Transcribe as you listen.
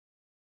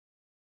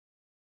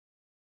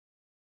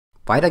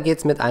Weiter geht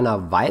es mit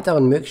einer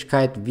weiteren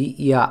Möglichkeit, wie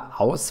ihr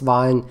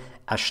Auswahlen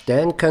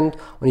erstellen könnt.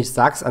 Und ich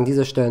sage es an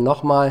dieser Stelle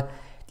nochmal,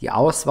 die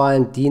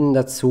Auswahlen dienen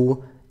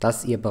dazu,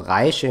 dass ihr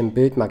Bereiche im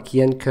Bild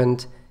markieren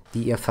könnt,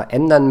 die ihr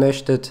verändern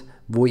möchtet,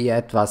 wo ihr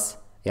etwas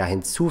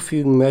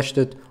hinzufügen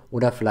möchtet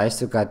oder vielleicht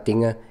sogar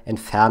Dinge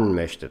entfernen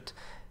möchtet.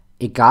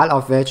 Egal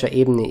auf welcher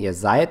Ebene ihr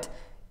seid,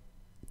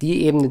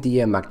 die Ebene, die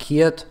ihr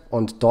markiert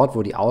und dort,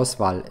 wo die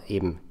Auswahl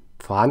eben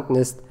vorhanden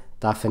ist,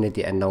 da findet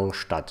die Änderung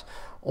statt.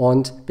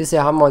 Und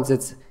bisher haben wir uns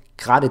jetzt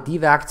gerade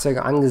die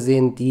Werkzeuge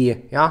angesehen, die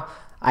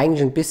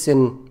eigentlich ein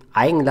bisschen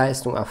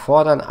Eigenleistung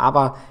erfordern,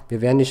 aber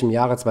wir werden nicht im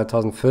Jahre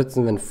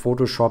 2014, wenn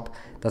Photoshop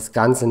das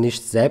Ganze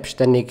nicht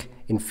selbstständig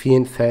in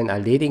vielen Fällen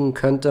erledigen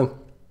könnte.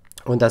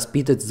 Und das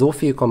bietet so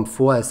viel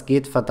Komfort, es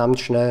geht verdammt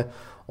schnell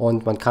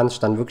und man kann sich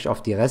dann wirklich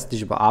auf die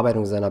restliche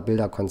Bearbeitung seiner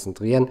Bilder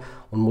konzentrieren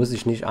und muss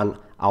sich nicht an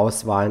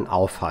Auswahlen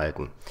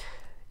aufhalten.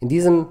 In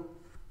diesem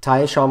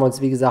Teil schauen wir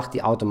uns, wie gesagt,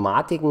 die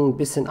Automatiken ein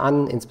bisschen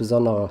an,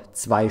 insbesondere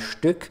 2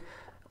 Stück.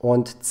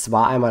 Und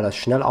zwar einmal das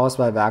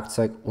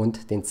Schnellauswahlwerkzeug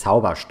und den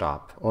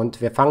Zauberstab.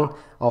 Und wir fangen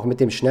auch mit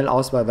dem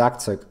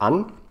Schnellauswahlwerkzeug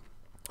an.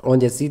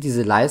 Und jetzt sieht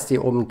diese Leiste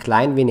hier oben ein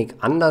klein wenig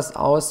anders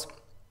aus.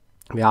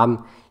 Wir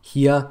haben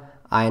hier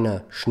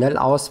eine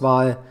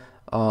Schnellauswahl,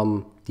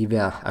 die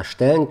wir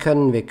erstellen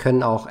können. Wir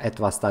können auch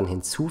etwas dann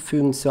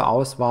hinzufügen zur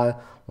Auswahl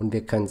und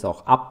wir können es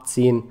auch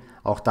abziehen.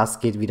 Auch das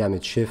geht wieder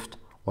mit Shift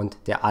und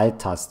der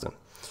Alt-Taste.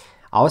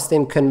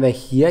 Außerdem können wir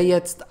hier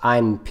jetzt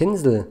einen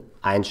Pinsel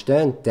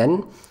einstellen,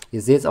 denn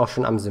ihr seht es auch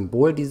schon am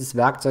Symbol dieses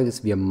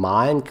Werkzeuges, wir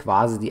malen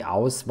quasi die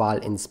Auswahl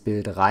ins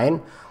Bild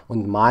rein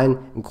und malen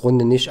im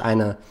Grunde nicht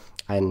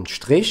einen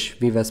Strich,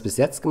 wie wir es bis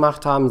jetzt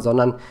gemacht haben,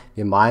 sondern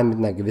wir malen mit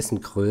einer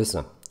gewissen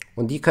Größe.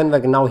 Und die können wir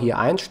genau hier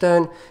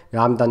einstellen. Wir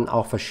haben dann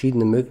auch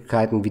verschiedene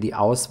Möglichkeiten, wie die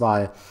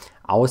Auswahl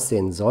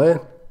aussehen soll.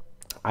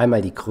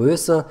 Einmal die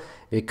Größe,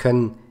 wir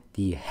können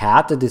die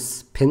Härte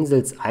des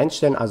Pinsels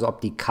einstellen, also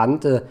ob die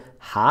Kante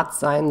hart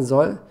sein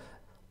soll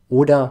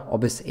oder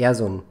ob es eher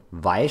so ein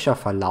weicher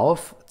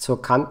Verlauf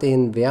zur Kante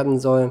hin werden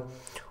soll.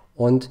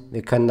 Und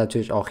wir können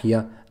natürlich auch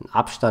hier einen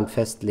Abstand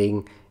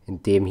festlegen,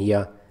 in dem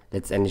hier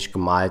letztendlich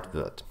gemalt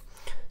wird.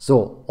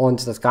 So,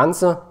 und das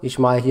Ganze, ich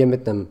male hier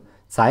mit einem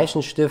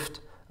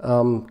Zeichenstift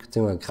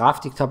bzw.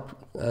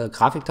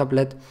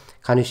 Grafiktablett,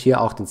 kann ich hier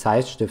auch den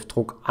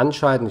Zeichenstiftdruck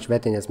anschalten. Ich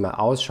werde den jetzt mal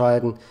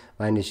ausschalten,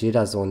 weil nicht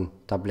jeder so ein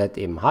Tablett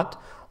eben hat.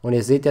 Und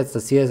ihr seht jetzt,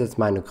 das hier ist jetzt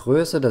meine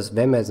Größe, das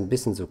wäre mir jetzt ein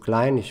bisschen zu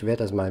klein. Ich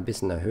werde das mal ein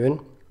bisschen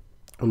erhöhen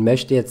und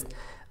möchte jetzt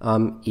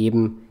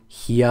eben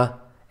hier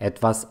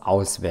etwas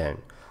auswählen.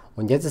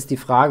 Und jetzt ist die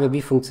Frage,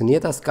 wie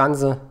funktioniert das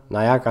Ganze?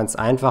 Naja, ganz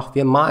einfach,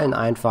 wir malen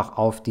einfach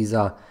auf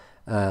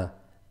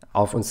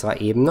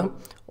unserer Ebene.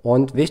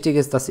 Und wichtig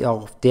ist, dass ihr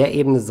auch auf der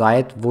Ebene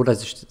seid, wo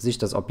sich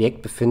das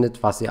Objekt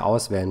befindet, was ihr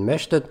auswählen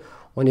möchtet.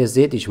 Und ihr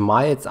seht, ich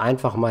male jetzt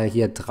einfach mal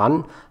hier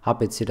dran,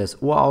 habe jetzt hier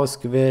das Ohr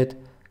ausgewählt,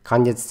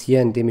 kann jetzt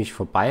hier, indem ich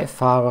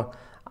vorbeifahre,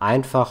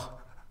 einfach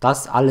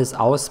das alles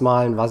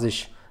ausmalen, was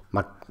ich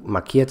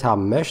markiert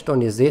haben möchte.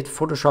 Und ihr seht,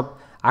 Photoshop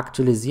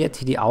aktualisiert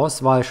hier die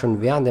Auswahl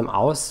schon während dem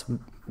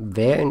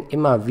Auswählen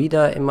immer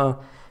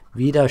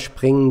wieder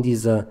springen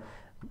diese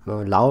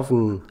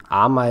laufenden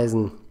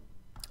Ameisen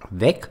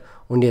weg.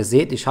 Und ihr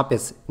seht, ich habe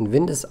jetzt in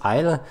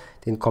Windeseile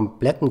den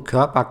kompletten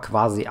Körper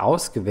quasi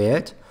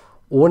ausgewählt,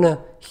 ohne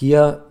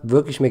hier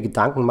wirklich mir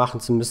Gedanken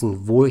machen zu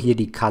müssen, wo hier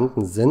die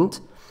Kanten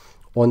sind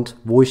und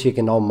wo ich hier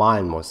genau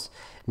malen muss.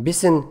 Ein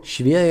bisschen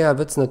schwieriger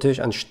wird es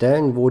natürlich an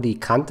Stellen, wo die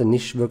Kante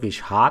nicht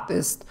wirklich hart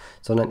ist,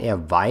 sondern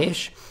eher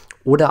weich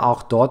oder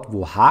auch dort,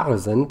 wo Haare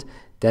sind.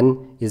 Denn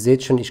ihr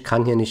seht schon, ich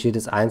kann hier nicht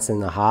jedes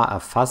einzelne Haar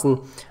erfassen,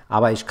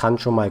 aber ich kann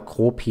schon mal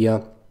grob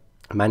hier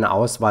meine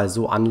Auswahl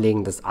so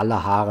anlegen, dass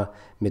alle Haare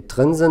mit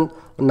drin sind.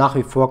 Und nach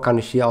wie vor kann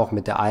ich hier auch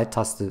mit der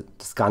Alt-Taste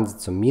das Ganze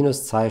zum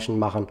Minuszeichen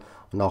machen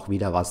und auch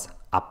wieder was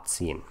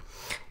abziehen.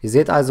 Ihr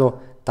seht also,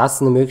 das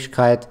ist eine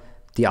Möglichkeit,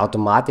 die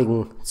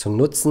Automatiken zu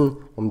nutzen,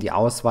 um die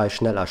Auswahl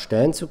schnell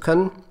erstellen zu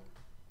können.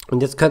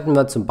 Und jetzt könnten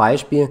wir zum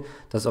Beispiel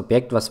das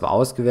Objekt, was wir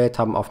ausgewählt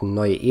haben, auf eine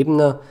neue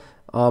Ebene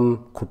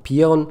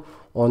kopieren.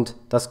 Und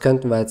das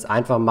könnten wir jetzt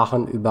einfach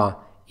machen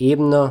über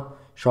Ebene.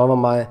 Schauen wir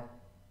mal,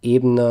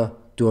 Ebene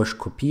durch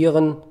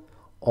Kopieren.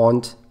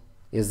 Und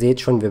ihr seht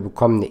schon, wir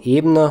bekommen eine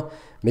Ebene.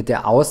 Mit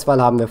der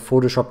Auswahl haben wir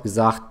Photoshop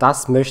gesagt,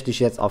 das möchte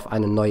ich jetzt auf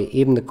eine neue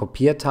Ebene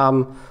kopiert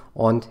haben.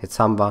 Und jetzt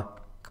haben wir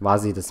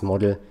quasi das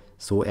Model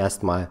so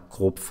erstmal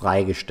grob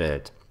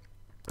freigestellt.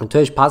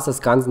 Natürlich passt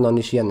das Ganze noch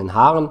nicht hier an den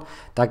Haaren.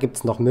 Da gibt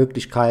es noch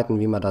Möglichkeiten,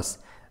 wie man das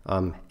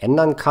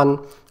ändern kann.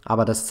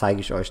 Aber das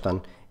zeige ich euch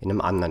dann in einem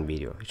anderen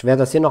Video. Ich werde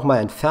das hier nochmal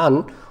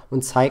entfernen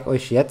und zeige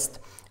euch jetzt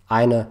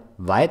eine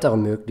weitere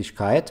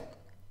Möglichkeit.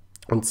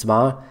 Und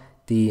zwar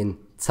den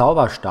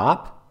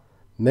Zauberstab.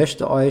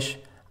 Möchte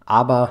euch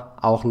aber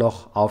auch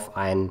noch auf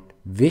einen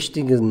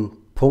wichtigen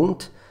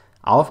Punkt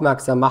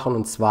aufmerksam machen,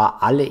 und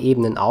zwar alle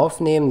Ebenen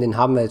aufnehmen. Den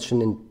haben wir jetzt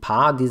schon in ein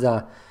paar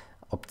dieser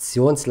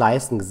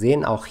Optionsleisten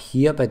gesehen. Auch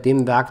hier bei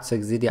dem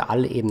Werkzeug seht ihr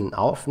alle Ebenen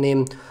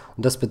aufnehmen.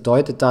 Und das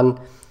bedeutet dann,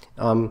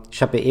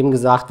 Ich habe ja eben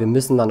gesagt, wir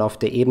müssen dann auf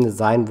der Ebene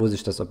sein, wo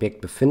sich das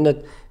Objekt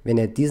befindet. Wenn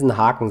ihr diesen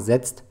Haken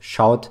setzt,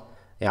 schaut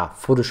ja,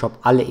 Photoshop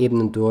alle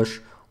Ebenen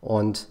durch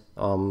und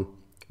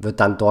wird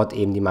dann dort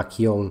eben die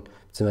Markierung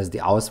bzw.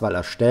 die Auswahl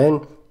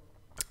erstellen.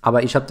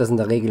 Aber ich habe das in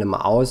der Regel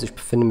immer aus. Ich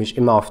befinde mich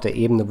immer auf der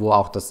Ebene, wo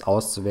auch das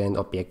auszuwählende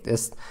Objekt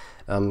ist.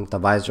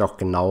 Da weiß ich auch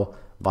genau,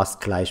 was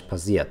gleich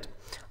passiert.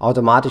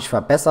 Automatisch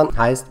verbessern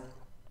heißt,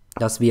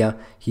 dass wir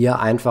hier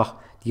einfach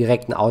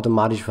direkt eine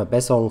automatische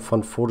Verbesserung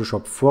von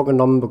Photoshop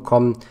vorgenommen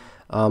bekommen,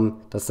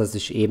 dass das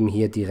sich eben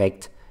hier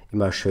direkt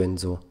immer schön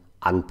so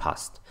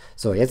anpasst.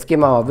 So, jetzt gehen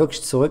wir aber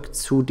wirklich zurück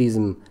zu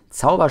diesem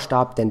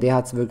Zauberstab, denn der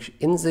hat es wirklich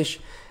in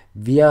sich.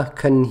 Wir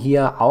können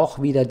hier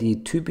auch wieder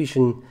die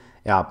typischen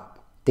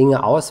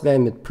Dinge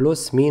auswählen mit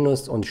Plus,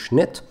 Minus und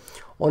Schnitt.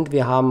 Und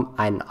wir haben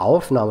einen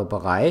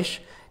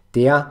Aufnahmebereich,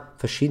 der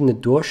verschiedene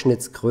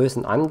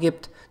Durchschnittsgrößen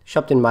angibt. Ich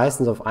habe den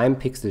meistens auf einem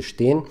Pixel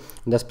stehen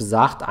und das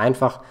besagt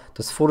einfach,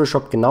 dass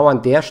Photoshop genau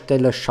an der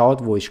Stelle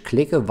schaut, wo ich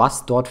klicke,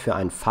 was dort für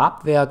einen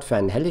Farbwert, für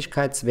einen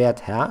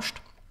Helligkeitswert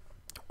herrscht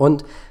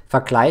und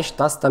vergleicht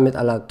das dann mit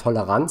einer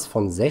Toleranz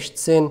von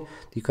 16,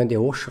 die könnt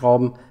ihr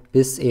hochschrauben,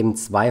 bis eben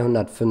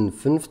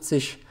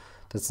 255.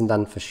 Das sind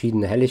dann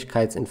verschiedene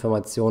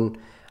Helligkeitsinformationen.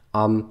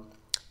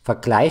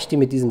 Vergleicht die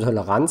mit diesem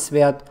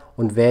Toleranzwert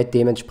und wählt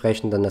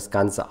dementsprechend dann das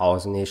Ganze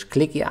aus. Und ich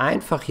klicke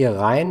einfach hier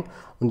rein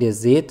und ihr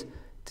seht,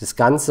 das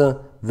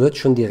Ganze wird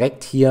schon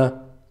direkt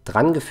hier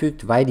dran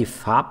gefügt, weil die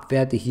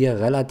Farbwerte hier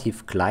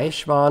relativ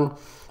gleich waren.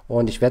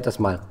 Und ich werde das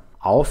mal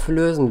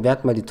auflösen,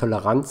 werde mal die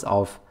Toleranz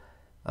auf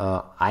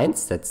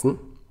 1 setzen.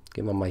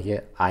 Geben wir mal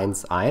hier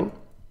 1 ein.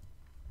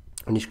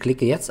 Und ich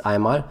klicke jetzt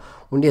einmal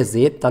und ihr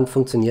seht, dann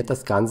funktioniert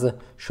das Ganze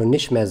schon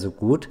nicht mehr so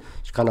gut.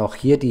 Ich kann auch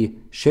hier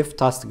die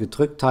Shift-Taste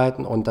gedrückt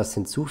halten und das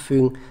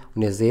hinzufügen.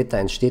 Und ihr seht, da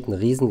entsteht ein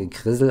riesen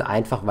Gekrissel,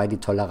 einfach weil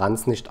die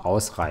Toleranz nicht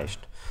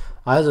ausreicht.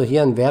 Also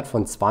hier ein Wert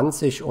von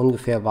 20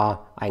 ungefähr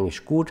war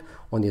eigentlich gut.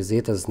 Und ihr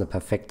seht, das ist eine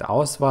perfekte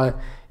Auswahl.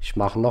 Ich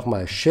mache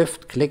nochmal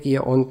Shift, klicke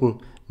hier unten,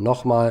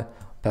 nochmal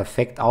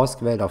perfekt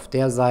ausgewählt auf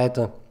der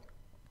Seite.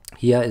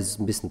 Hier ist es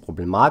ein bisschen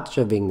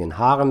problematischer wegen den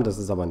Haaren, das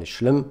ist aber nicht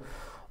schlimm.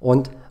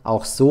 Und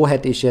auch so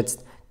hätte ich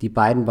jetzt die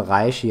beiden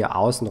Bereiche hier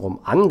außenrum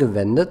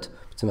angewendet,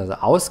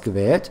 beziehungsweise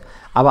ausgewählt.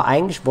 Aber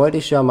eigentlich wollte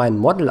ich ja mein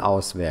Model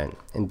auswählen.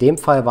 In dem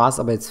Fall war es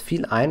aber jetzt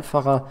viel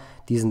einfacher,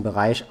 diesen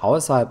Bereich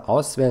außerhalb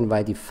auszuwählen,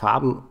 weil die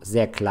Farben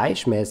sehr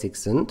gleichmäßig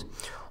sind.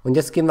 Und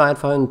jetzt gehen wir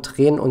einfach und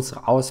drehen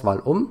unsere Auswahl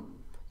um.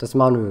 Das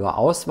machen wir über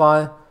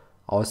Auswahl,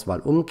 Auswahl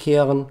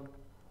umkehren.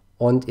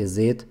 Und ihr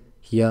seht,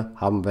 hier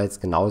haben wir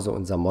jetzt genauso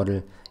unser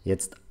Model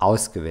jetzt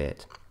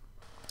ausgewählt.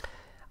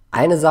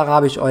 Eine Sache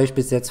habe ich euch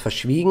bis jetzt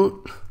verschwiegen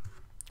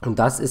und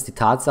das ist die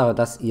Tatsache,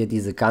 dass ihr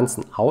diese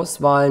ganzen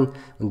Auswahlen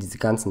und diese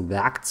ganzen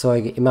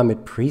Werkzeuge immer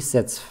mit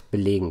Presets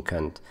belegen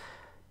könnt.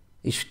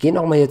 Ich gehe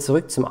nochmal hier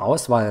zurück zum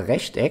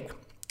Auswahlrechteck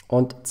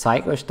und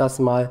zeige euch das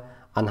mal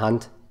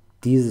anhand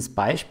dieses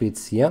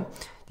Beispiels hier.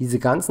 Diese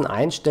ganzen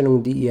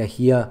Einstellungen, die ihr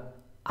hier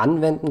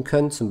anwenden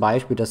könnt, zum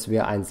Beispiel, dass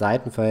wir ein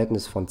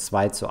Seitenverhältnis von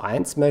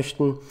 2:1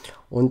 möchten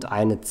und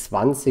eine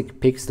 20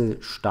 Pixel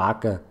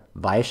starke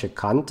weiche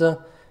Kante.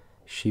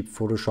 Ich schiebe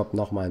Photoshop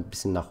noch mal ein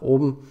bisschen nach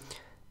oben.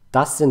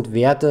 Das sind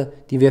Werte,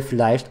 die wir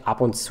vielleicht ab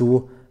und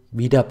zu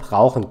wieder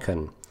brauchen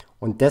können.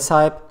 Und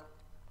deshalb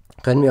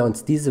können wir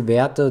uns diese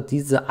Werte,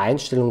 diese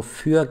Einstellung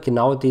für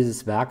genau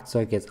dieses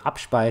Werkzeug jetzt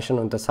abspeichern.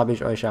 Und das habe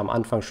ich euch ja am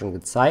Anfang schon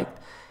gezeigt.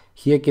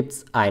 Hier gibt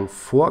es ein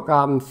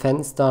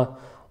Vorgabenfenster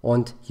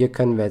und hier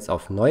können wir jetzt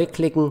auf Neu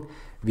klicken.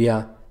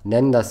 Wir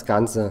nennen das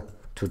Ganze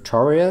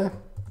Tutorial,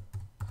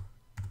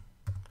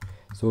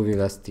 so wie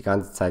wir es die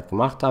ganze Zeit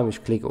gemacht haben.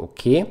 Ich klicke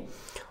OK.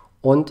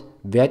 Und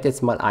werde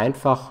jetzt mal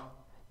einfach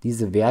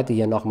diese Werte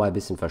hier noch mal ein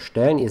bisschen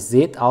verstellen. Ihr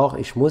seht auch,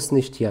 ich muss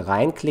nicht hier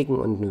reinklicken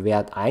und einen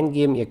Wert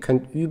eingeben. Ihr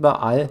könnt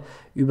überall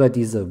über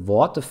diese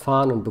Worte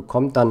fahren und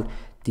bekommt dann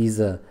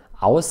diese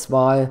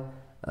Auswahl,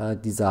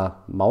 dieser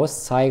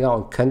Mauszeiger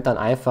und könnt dann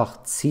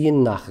einfach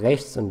ziehen nach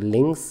rechts und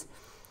links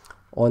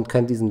und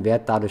könnt diesen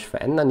Wert dadurch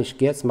verändern. Ich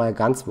gehe jetzt mal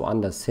ganz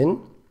woanders hin,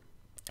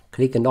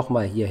 klicke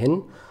nochmal hier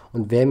hin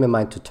und wähle mir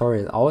mein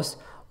Tutorial aus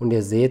und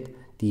ihr seht,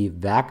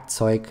 die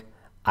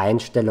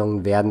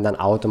Werkzeugeinstellungen werden dann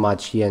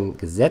automatisch hierhin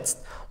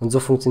gesetzt und so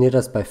funktioniert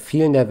das bei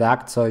vielen der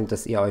Werkzeuge,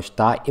 dass ihr euch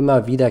da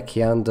immer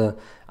wiederkehrende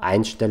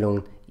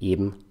Einstellungen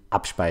eben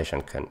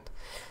abspeichern könnt.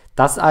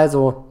 Das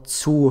also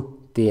zu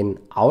den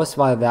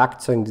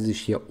Auswahlwerkzeugen, die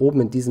sich hier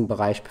oben in diesem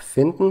Bereich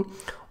befinden,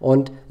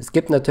 und es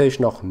gibt natürlich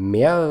noch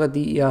mehrere,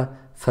 die ihr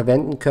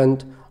verwenden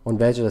könnt, und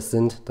welche das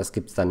sind, das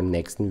gibt es dann im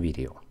nächsten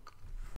Video.